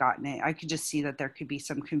actually gotten it. I could just see that there could be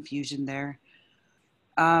some confusion there.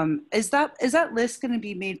 Is that list going to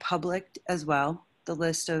be made public as well? The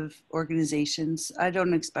list of organizations? I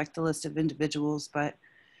don't expect the list of individuals, but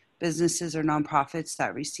businesses or nonprofits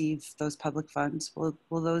that receive those public funds,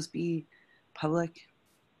 will those be public?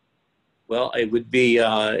 Well, it would be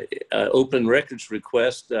an open records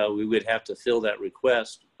request. We would have to fill that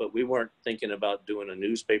request, but we weren't thinking about doing a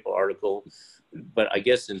newspaper article. But I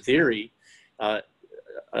guess in theory,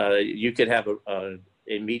 you could have a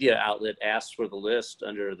media outlet ask for the list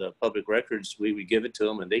under the public records. We would give it to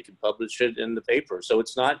them, and they could publish it in the paper. So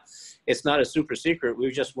it's not a super secret. We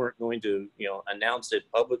just weren't going to announce it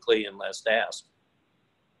publicly unless asked.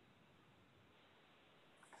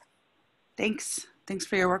 Thanks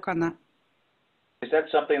for your work on that. Is that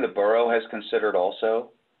something the borough has considered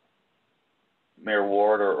also, Mayor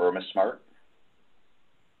Ward or Ms. Smart?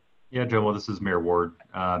 Yeah, Joe, well, this is Mayor Ward.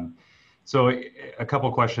 So a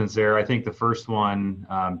couple questions there. I think the first one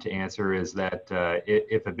to answer is that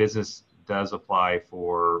if a business does apply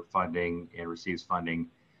for funding and receives funding,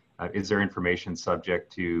 is their information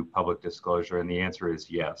subject to public disclosure? And the answer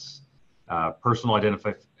is yes. Personal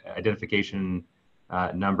identification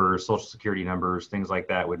numbers, social security numbers, things like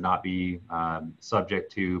that would not be subject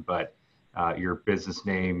to, but your business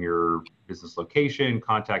name, your business location,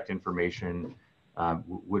 contact information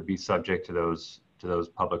would be subject to those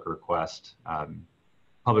public requests,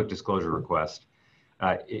 public disclosure requests.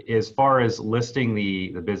 As far as listing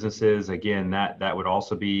the businesses, again, that would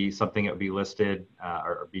also be something that would be listed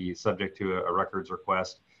or be subject to a records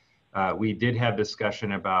request. We did have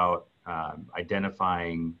discussion about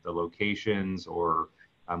identifying the locations or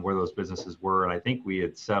where those businesses were, and I think we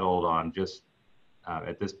had settled on just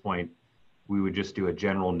at this point, we would just do a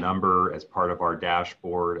general number as part of our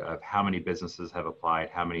dashboard of how many businesses have applied,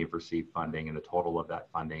 how many have received funding, and the total of that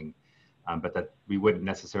funding, but that we wouldn't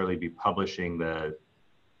necessarily be publishing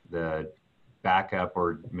the backup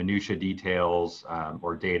or minutia details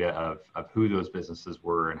or data of who those businesses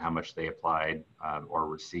were and how much they applied or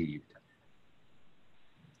received.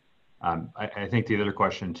 I think the other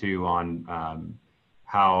question too on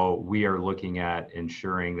how we are looking at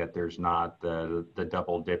ensuring that there's not the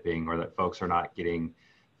double dipping, or that folks are not getting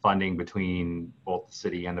funding between both the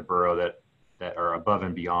city and the borough that are above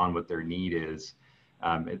and beyond what their need is.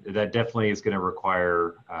 That definitely is going to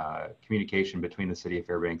require communication between the city of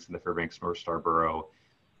Fairbanks and the Fairbanks North Star Borough.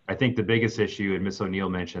 I think the biggest issue, and Ms. O'Neill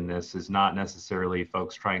mentioned this, is not necessarily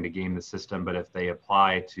folks trying to game the system, but if they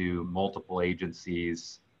apply to multiple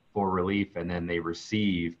agencies for relief and then they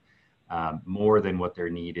receive more than what their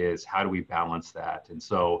need is, how do we balance that? And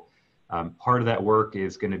so part of that work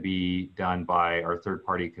is going to be done by our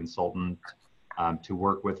third-party consultant to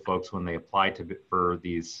work with folks when they apply for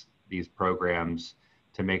these programs,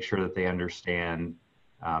 to make sure that they understand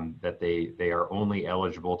that they are only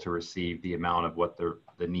eligible to receive the amount of what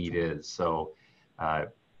the need is, so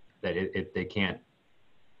that they can't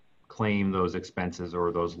claim those expenses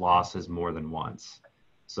or those losses more than once.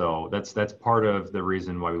 So that's part of the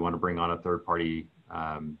reason why we want to bring on a third-party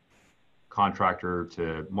contractor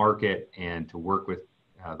to market and to work with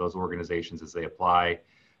those organizations as they apply.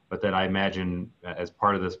 But then I imagine as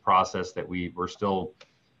part of this process that we're still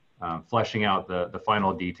fleshing out the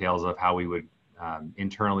final details of how we would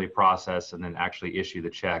internally process and then actually issue the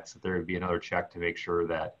checks, that there would be another check to make sure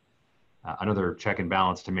that another check and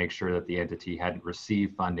balance to make sure that the entity hadn't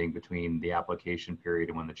received funding between the application period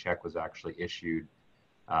and when the check was actually issued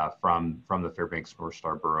from the Fairbanks North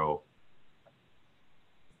Star Borough.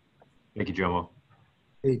 Thank you, Jomo.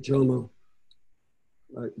 Hey, Jomo.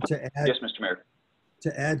 Yes, Mr. Mayor.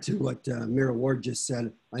 To add to what Mayor Ward just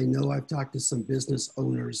said, I know I've talked to some business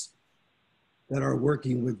owners that are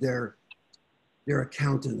working with their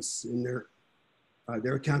accountants and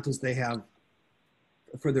their accountants they have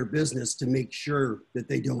for their business to make sure that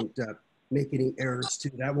they don't make any errors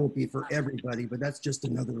too. That won't be for everybody, but that's just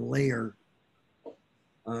another layer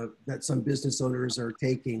that some business owners are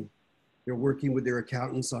taking. They're working with their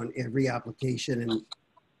accountants on every application, and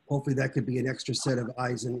hopefully that could be an extra set of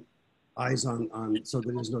eyes on so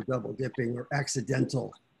that there's no double dipping or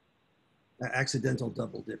accidental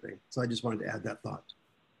double dipping. So I just wanted to add that thought.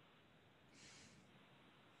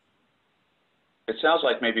 It sounds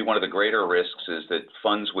like maybe one of the greater risks is that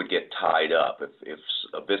funds would get tied up. If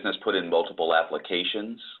a business put in multiple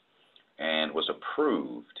applications and was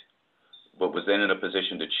approved, but was then in a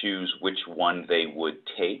position to choose which one they would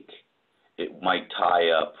take, it might tie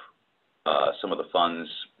up some of the funds.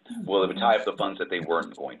 Well, it would tie up the funds that they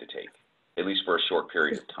weren't going to take, at least for a short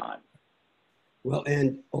period of time. Well,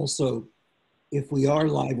 and also, if we are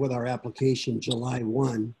live with our application July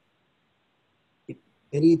 1,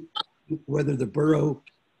 whether the borough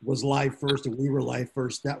was live first or we were live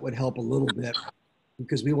first, that would help a little bit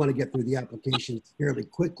because we want to get through the applications fairly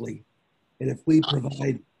quickly. And if we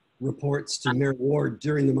provide reports to Mayor Ward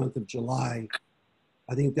during the month of July,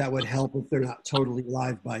 I think that would help if they're not totally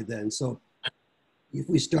live by then. So if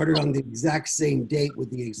we started on the exact same date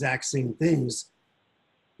with the exact same things,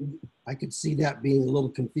 I could see that being a little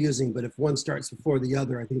confusing, but if one starts before the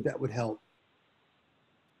other, I think that would help.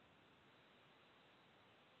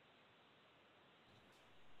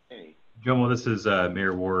 Jomo, this is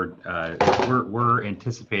Mayor Ward. We're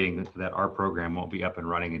anticipating that our program won't be up and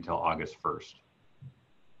running until August 1st.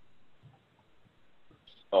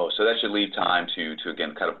 Oh, so that should leave time to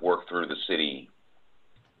again kind of work through the city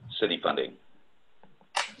funding.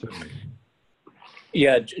 Certainly.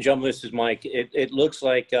 Yeah, John, this is Mike. It looks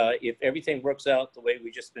like if everything works out the way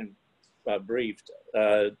we just been briefed,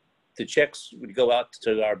 the checks would go out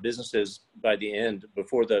to our businesses by the end,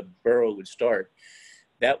 before the borough would start.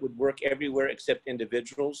 That would work everywhere except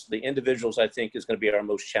individuals. The individuals, I think, is going to be our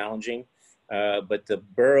most challenging, but the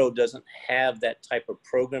borough doesn't have that type of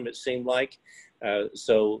program, it seemed like.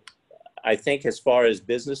 So I think as far as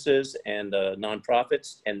businesses and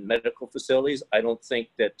nonprofits and medical facilities, I don't think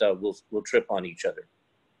that we'll trip on each other.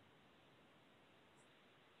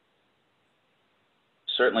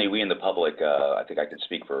 Certainly, we in the public, I think I can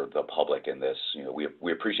speak for the public in this. You know,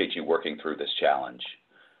 we appreciate you working through this challenge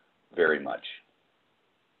very much.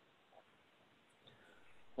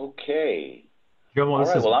 Okay. Jomo, all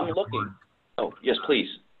right. Well, I'm looking. Oh, yes, please.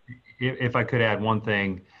 If I could add one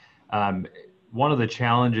thing, one of the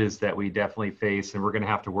challenges that we definitely face, and we're going to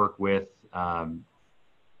have to work with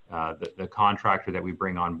the contractor that we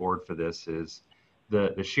bring on board for this, is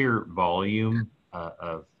the sheer volume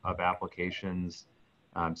of applications.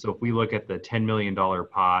 So if we look at the $10 million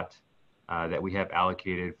pot that we have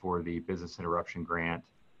allocated for the business interruption grant,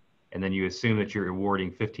 and then you assume that you're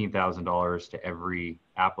awarding $15,000 to every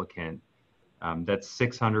applicant, that's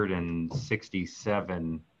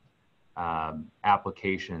 667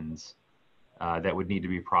 applications that would need to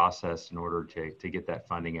be processed in order to get that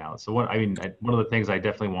funding out. So one of the things I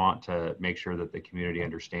definitely want to make sure that the community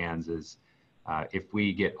understands is if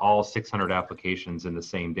we get all 600 applications in the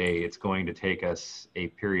same day, it's going to take us a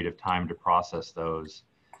period of time to process those.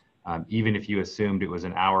 Even if you assumed it was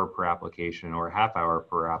an hour per application or a half hour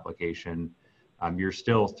per application, you're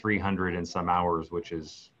still 300 and some hours, which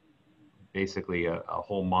is basically a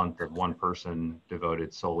whole month of one person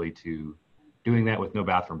devoted solely to doing that with no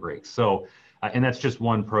bathroom breaks. So, and that's just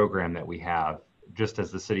one program that we have, just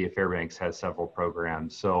as the city of Fairbanks has several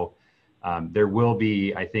programs. So there will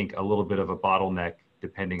be, I think, a little bit of a bottleneck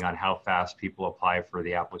depending on how fast people apply for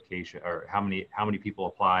the application, or how many people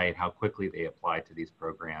apply and how quickly they apply to these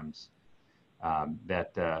programs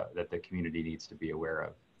that the community needs to be aware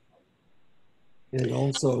of. And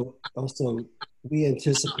also we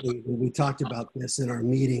anticipate, and we talked about this in our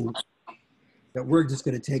meeting, that we're just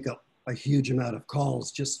going to take a huge amount of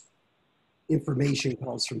calls, just information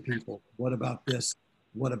calls from people. What about this?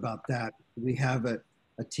 What about that? We have a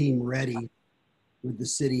team ready with the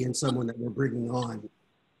city and someone that we're bringing on,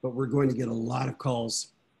 but we're going to get a lot of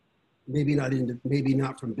calls. Maybe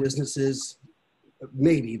not from businesses,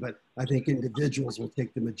 maybe, but I think individuals will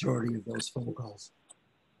take the majority of those phone calls.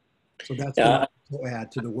 So that's going to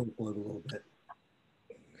add to the workload a little bit.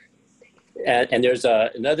 And there's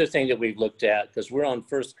another thing that we've looked at, because we're on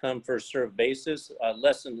first come, first served basis.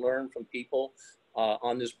 Lesson learned from people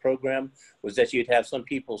on this program was that you'd have some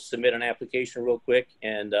people submit an application real quick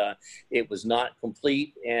and it was not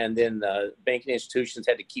complete. And then banking institutions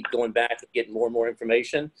had to keep going back and getting more and more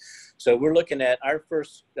information. So we're looking at our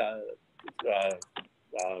first,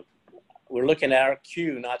 we're looking at our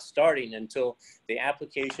queue not starting until the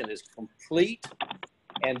application is complete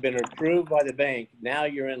and been approved by the bank, now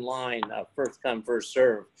you're in line, first come, first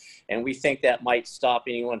serve. And we think that might stop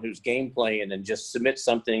anyone who's game playing and just submit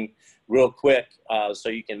something real quick so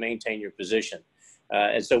you can maintain your position.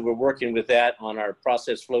 And so we're working with that on our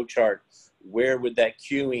process flow chart. Where would that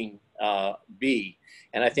queuing be?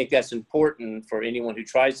 And I think that's important for anyone who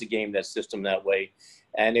tries to game that system that way.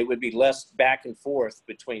 And it would be less back and forth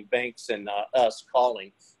between banks and us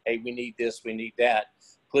calling, hey, we need this, we need that.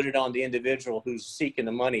 Put it on the individual who's seeking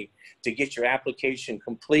the money to get your application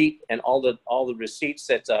complete and all the receipts,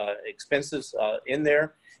 that's expenses in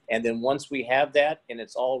there. And then once we have that and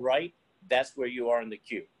it's all right, that's where you are in the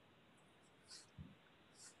queue.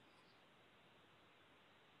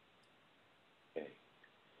 Okay.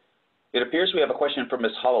 It appears we have a question from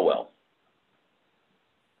Ms. Hollowell.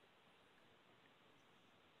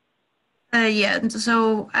 Yeah,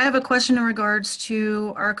 so I have a question in regards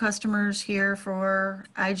to our customers here for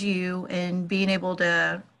IGU and being able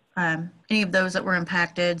to, any of those that were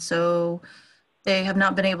impacted, so they have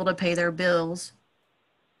not been able to pay their bills.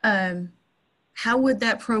 How would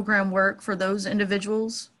that program work for those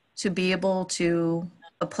individuals to be able to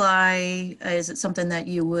apply? Is it something that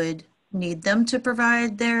you would need them to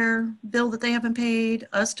provide their bill that they haven't paid,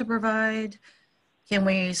 us to provide? Can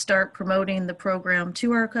we start promoting the program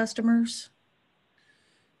to our customers?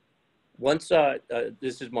 Once,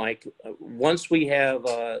 this is Mike, once we have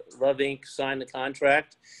Love Inc. sign the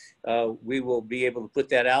contract, we will be able to put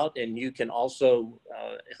that out, and you can also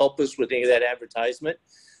help us with any of that advertisement.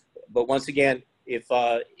 But once again,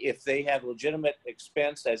 if they have legitimate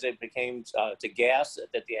expense as it became to gas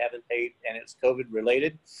that they haven't paid and it's COVID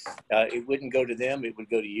related, it wouldn't go to them, it would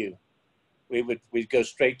go to you. We'd go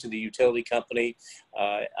straight to the utility company,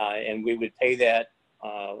 and we would pay that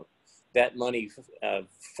money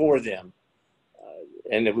for them,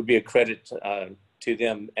 and it would be a credit to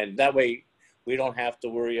them. And that way, we don't have to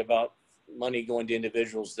worry about money going to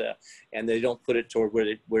individuals and they don't put it toward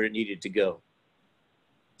where it needed to go.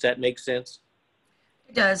 Does that make sense?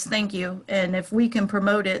 It does, thank you. And if we can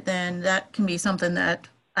promote it, then that can be something that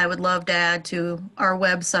I would love to add to our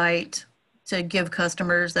website to give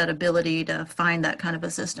customers that ability to find that kind of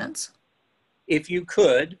assistance. If you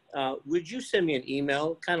could, would you send me an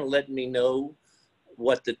email kind of letting me know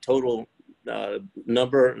what the total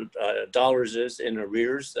number dollars is in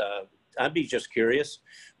arrears? I'd be just curious.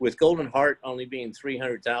 With Golden Heart only being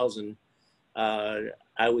 300,000,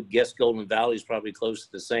 I would guess Golden Valley is probably close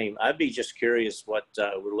to the same. I'd be just curious what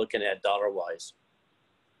we're looking at dollar-wise.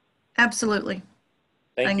 Absolutely.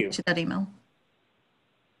 Thank you. Get you that email.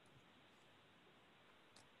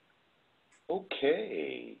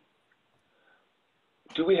 Okay.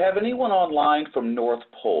 Do we have anyone online from North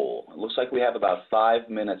Pole? It looks like we have about 5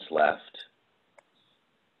 minutes left.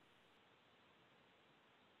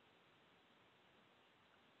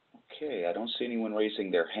 Okay, I don't see anyone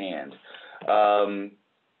raising their hand.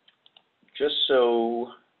 Just so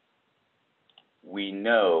we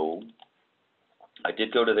know, I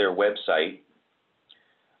did go to their website.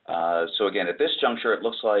 So again, at this juncture, it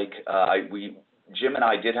looks like Jim and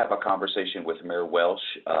I did have a conversation with Mayor Welch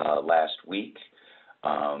last week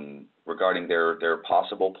regarding their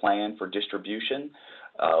possible plan for distribution.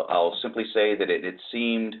 I'll simply say that it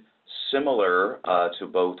seemed similar to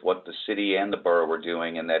both what the city and the borough were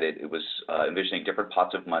doing, and that it was envisioning different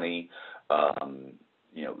pots of money,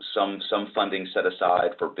 you know, some funding set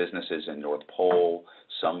aside for businesses in North Pole,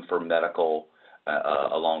 some for medical,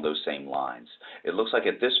 along those same lines. It looks like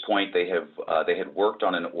at this point they had worked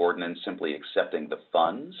on an ordinance simply accepting the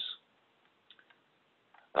funds,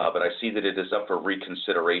 but I see that it is up for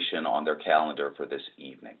reconsideration on their calendar for this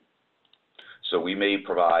evening. So we may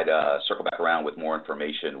provide circle back around with more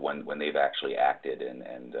information when they've actually acted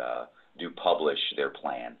and do publish their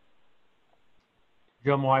plan.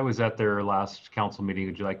 Jim, I was at their last council meeting.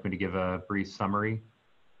 Would you like me to give a brief summary?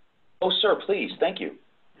 Oh, sir, please. Thank you.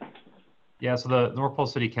 Yeah, so the North Pole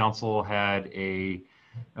City Council had a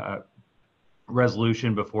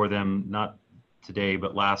resolution before them, not today,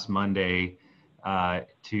 but last Monday,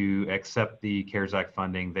 to accept the CARES Act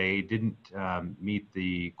funding. They didn't meet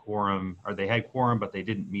the quorum, or they had quorum, but they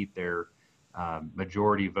didn't meet their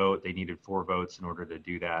majority vote. They needed 4 votes in order to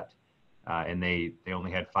do that. And they only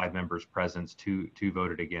had 5 members present, two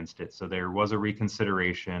voted against it. So there was a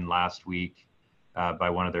reconsideration last week by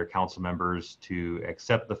one of their council members to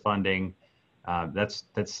accept the funding. That's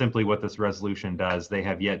simply what this resolution does. They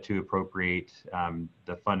have yet to appropriate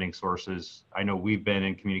the funding sources. I know we've been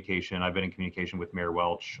in communication. I've been in communication with Mayor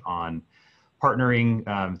Welch on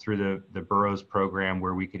partnering through the borough's program,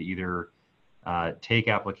 where we could either take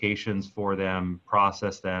applications for them,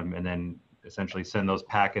 process them, and then essentially send those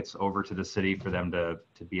packets over to the city for them to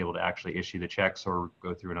be able to actually issue the checks or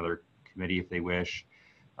go through another committee if they wish.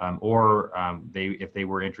 If they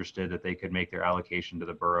were interested, that they could make their allocation to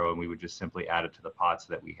the borough, and we would just simply add it to the pots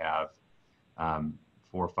that we have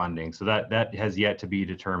for funding. So that has yet to be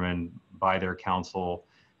determined by their council,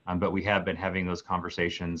 but we have been having those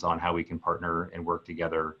conversations on how we can partner and work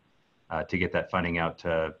together to get that funding out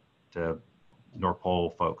to North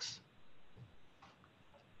Pole folks.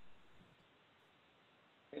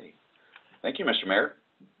 Okay. Thank you, Mr. Mayor.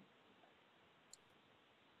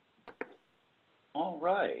 All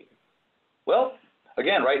right. Well,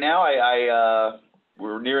 again, right now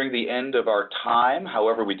we're nearing the end of our time.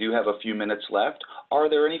 However, we do have a few minutes left. Are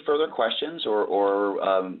there any further questions or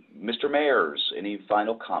Mr. Mayor's, any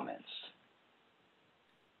final comments?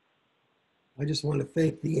 I just want to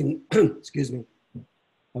thank the, excuse me,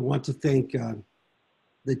 I want to thank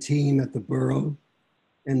the team at the borough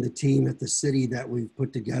and the team at the city that we've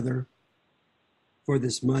put together for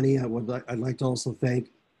this money. I'd like to also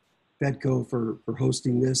thank Fedco for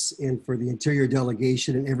hosting this, and for the Interior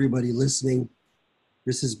Delegation and everybody listening.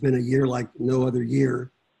 This has been a year like no other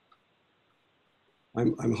year.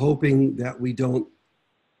 I'm hoping that we don't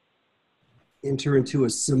enter into a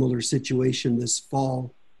similar situation this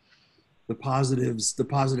fall. The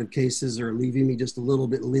positive cases are leaving me just a little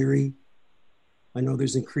bit leery. I know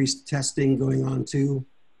there's increased testing going on too,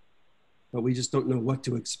 but we just don't know what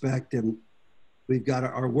to expect. And we've got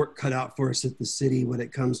our work cut out for us at the city when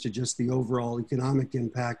it comes to just the overall economic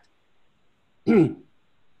impact.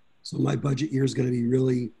 So my budget year is going to be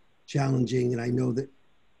really challenging, and I know that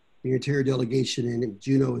the Interior Delegation in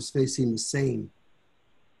Juneau is facing the same.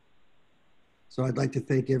 So I'd like to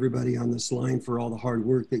thank everybody on this line for all the hard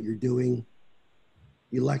work that you're doing.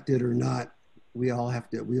 Elected or not, we've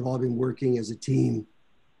all been working as a team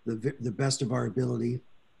the best of our ability.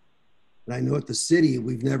 And I know at the city,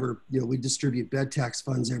 we've never, we distribute bed tax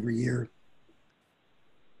funds every year,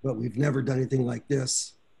 but we've never done anything like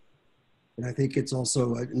this. And I think it's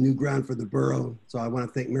also a new ground for the borough. So I want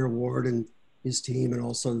to thank Mayor Ward and his team. And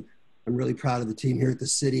also, I'm really proud of the team here at the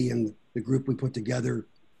city and the group we put together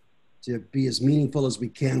to be as meaningful as we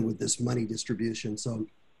can with this money distribution. So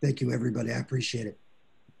thank you, everybody. I appreciate it.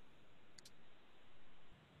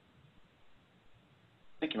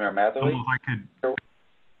 Thank you, Mayor Matherly.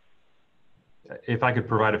 If I could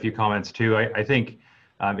provide a few comments too, I think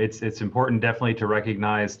it's important definitely to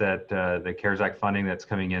recognize that the CARES Act funding that's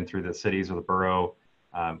coming in through the cities or the borough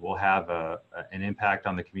will have an impact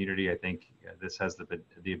on the community. I think this has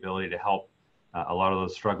the ability to help a lot of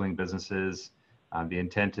those struggling businesses. The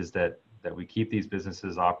intent is that we keep these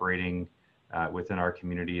businesses operating within our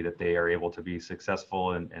community, that they are able to be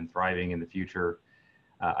successful and thriving in the future.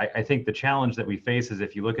 I think the challenge that we face is,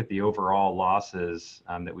 if you look at the overall losses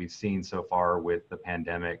that we've seen so far with the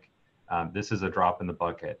pandemic, this is a drop in the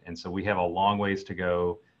bucket. And so we have a long ways to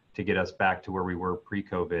go to get us back to where we were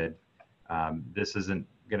pre-COVID. This isn't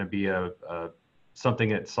going to be something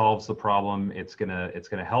that solves the problem. It's going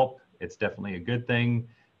to help. It's definitely a good thing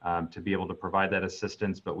to be able to provide that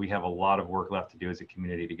assistance, but we have a lot of work left to do as a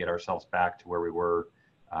community to get ourselves back to where we were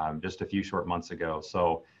just a few short months ago.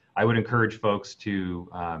 So I would encourage folks to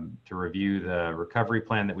review the recovery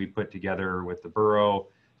plan that we put together with the borough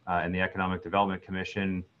and the Economic Development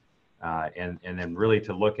Commission, and then really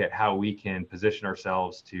to look at how we can position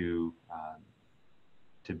ourselves to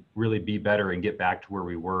really be better and get back to where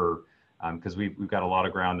we were, because we've got a lot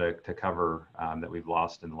of ground to cover that we've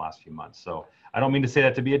lost in the last few months. So I don't mean to say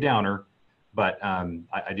that to be a downer, but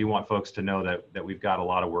I do want folks to know that we've got a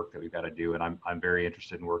lot of work that we've got to do, and I'm very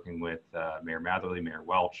interested in working with Mayor Matherly, Mayor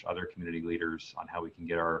Welch, other community leaders on how we can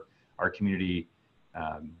get our community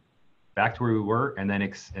back to where we were, and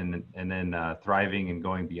then thriving and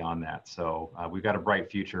going beyond that. So we've got a bright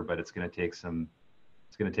future, but it's going to take some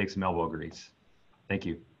elbow grease. Thank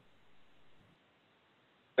you.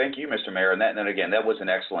 Thank you, Mr. Mayor. And again, that was an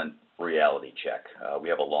excellent reality check. We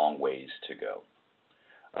have a long ways to go.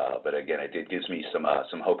 But again, it gives me some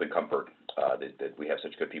hope and comfort that we have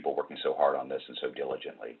such good people working so hard on this and so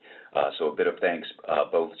diligently. So a bit of thanks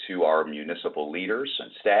both to our municipal leaders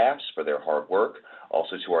and staffs for their hard work,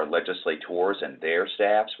 also to our legislators and their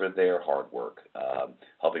staffs for their hard work,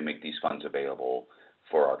 helping make these funds available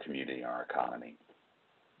for our community and our economy.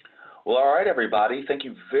 Well, all right, everybody. Thank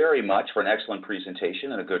you very much for an excellent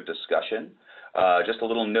presentation and a good discussion. Just a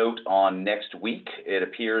little note on next week. It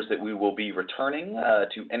appears that we will be returning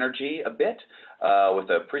to energy a bit with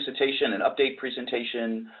a presentation, an update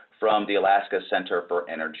presentation from the Alaska Center for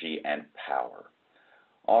Energy and Power.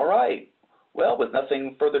 All right. Well, with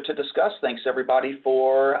nothing further to discuss, thanks everybody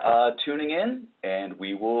for tuning in, and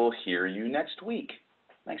we will hear you next week.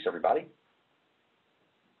 Thanks, everybody.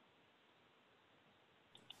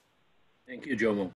 Thank you, Jomo.